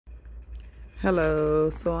Hello,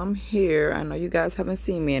 so I'm here. I know you guys haven't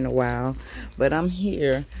seen me in a while, but I'm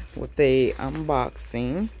here with a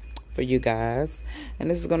unboxing for you guys,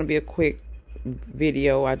 and this is going to be a quick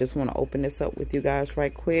video. I just want to open this up with you guys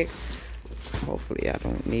right quick. Hopefully I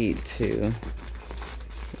don't need to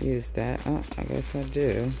use that. Oh, I guess I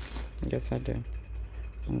do.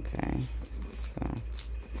 Okay, so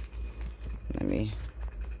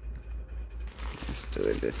let's do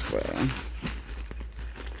it this way.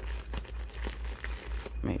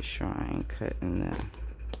 Make sure I ain't cutting the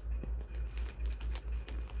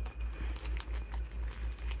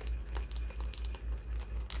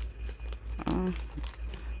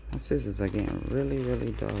my scissors are getting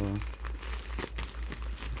really dull.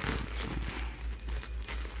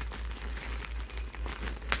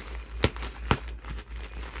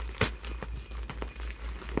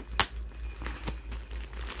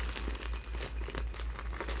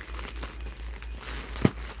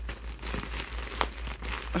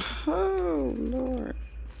 Oh Lord.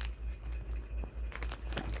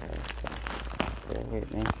 Okay, so bear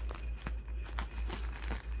with me.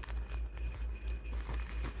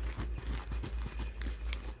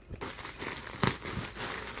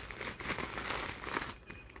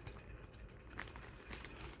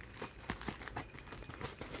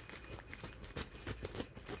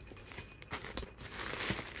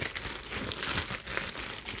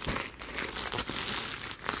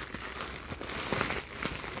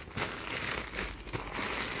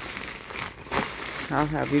 How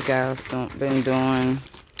have you guys been doing?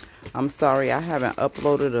 I'm sorry I haven't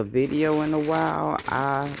uploaded a video in a while.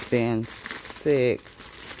 I've been sick.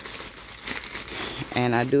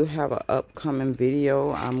 And I do have an upcoming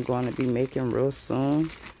video I'm going to be making real soon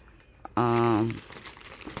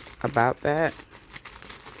about that.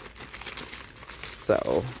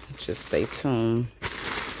 So just stay tuned.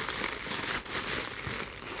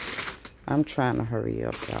 I'm trying to hurry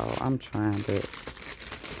up, y'all. I'm trying to.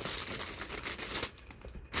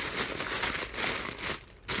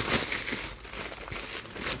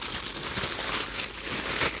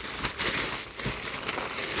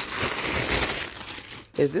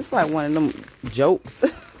 Is this like one of them jokes?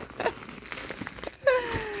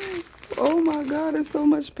 Oh my God, there's so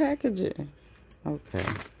much packaging. Okay.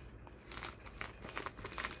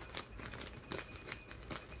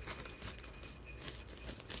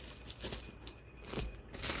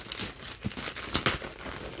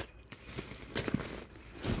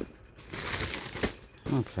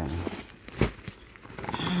 Okay.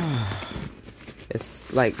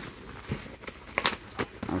 It's like,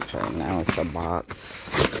 okay, now it's a box.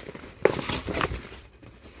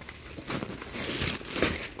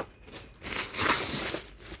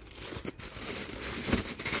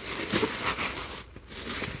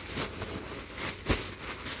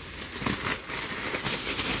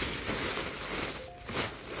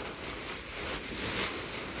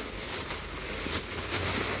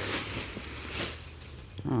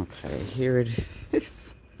 Okay, here it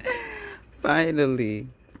is. Finally.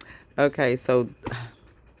 Okay, so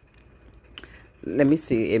let me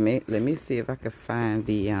see if I can find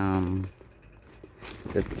the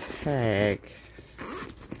tag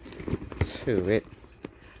to it.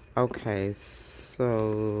 Okay,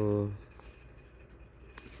 so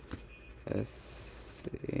let's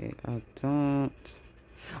see. I don't.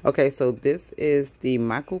 Okay, so this is the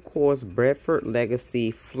Michael Kors Bedford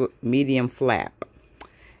Legacy medium flap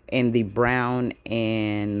in the brown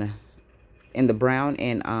and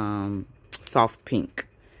soft pink.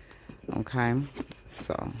 Okay,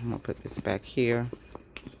 so I'm gonna put this back here,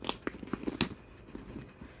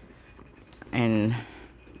 and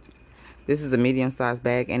this is a medium-sized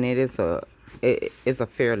bag, and it is a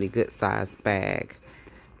fairly good sized bag.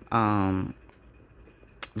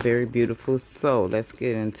 Very beautiful. So let's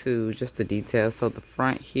get into just the details. So the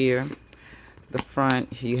front here,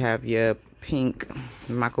 you have your pink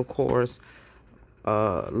Michael Kors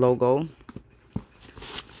logo.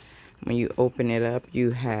 When you open it up, you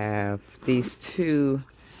have these two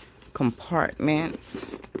compartments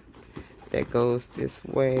that goes this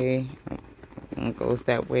way and goes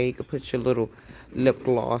that way. You can put your little lip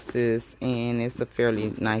glosses in. It's a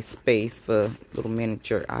fairly nice space for little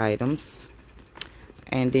miniature items.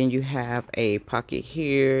 And then you have a pocket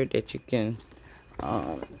here that you can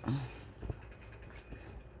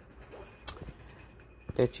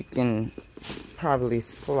probably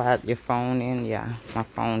slide your phone in. Yeah, my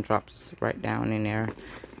phone drops right down in there.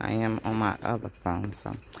 I am on my other phone.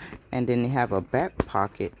 So, and then you have a back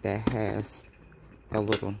pocket that has a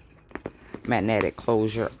little magnetic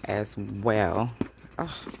closure as well.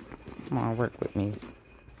 Oh, come on, work with me.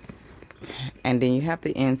 And then you have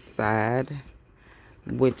the inside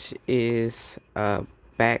which is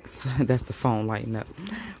backs. That's the phone lighting up.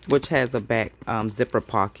 Which has a back zipper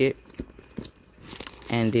pocket,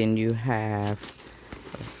 and then you have.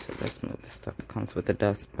 Let's move this stuff. It comes with a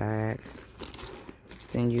dust bag.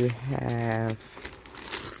 Then you have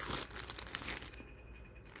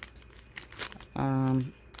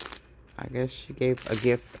I guess she gave a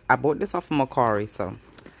gift. I bought this off of Macari, so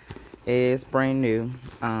it's brand new.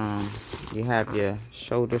 You have your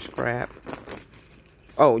shoulder strap.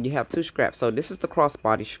 Oh, you have two straps. So this is the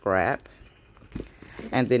crossbody strap,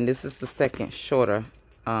 and then this is the second shorter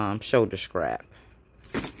shoulder strap.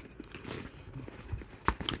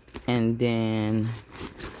 And then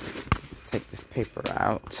let's take this paper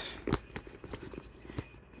out.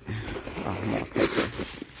 Oh, more paper.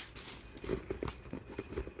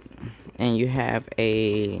 And you have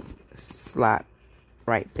a slot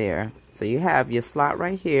right there. So you have your slot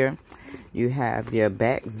right here. You have your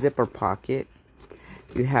back zipper pocket.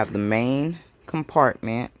 You have the main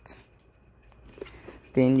compartment.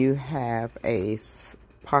 Then you have a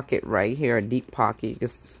pocket right here, a deep pocket. You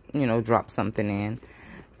just, drop something in.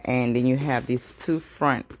 And then you have these two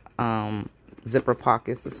front zipper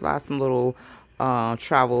pockets to slide some little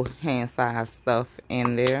travel hand size stuff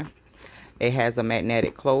in there. It has a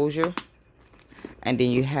magnetic closure. And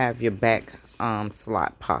then you have your back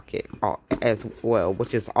slot pocket as well,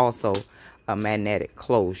 which is also a magnetic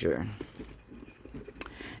closure.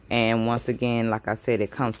 And once again, like I said,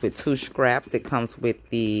 it comes with two straps. It comes with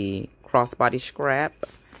the crossbody strap,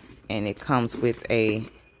 and it comes with a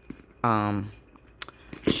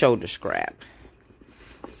shoulder strap.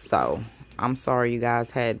 So I'm sorry you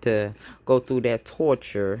guys had to go through that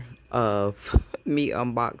torture of me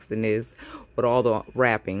unboxing this with all the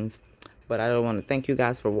wrappings. But I want to thank you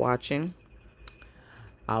guys for watching.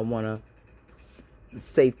 I want to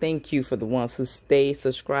say thank you for the ones who stay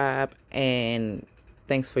subscribed, and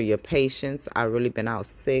thanks for your patience. I really been out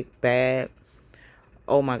sick bad.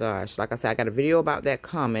 Oh my gosh, like I said, I got a video about that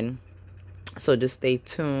coming, so just stay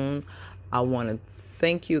tuned. I want to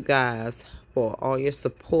thank you guys for all your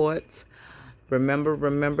support.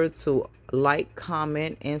 Remember to like,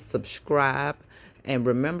 comment, and subscribe. And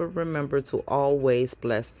remember to always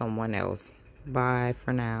bless someone else. Bye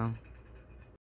for now.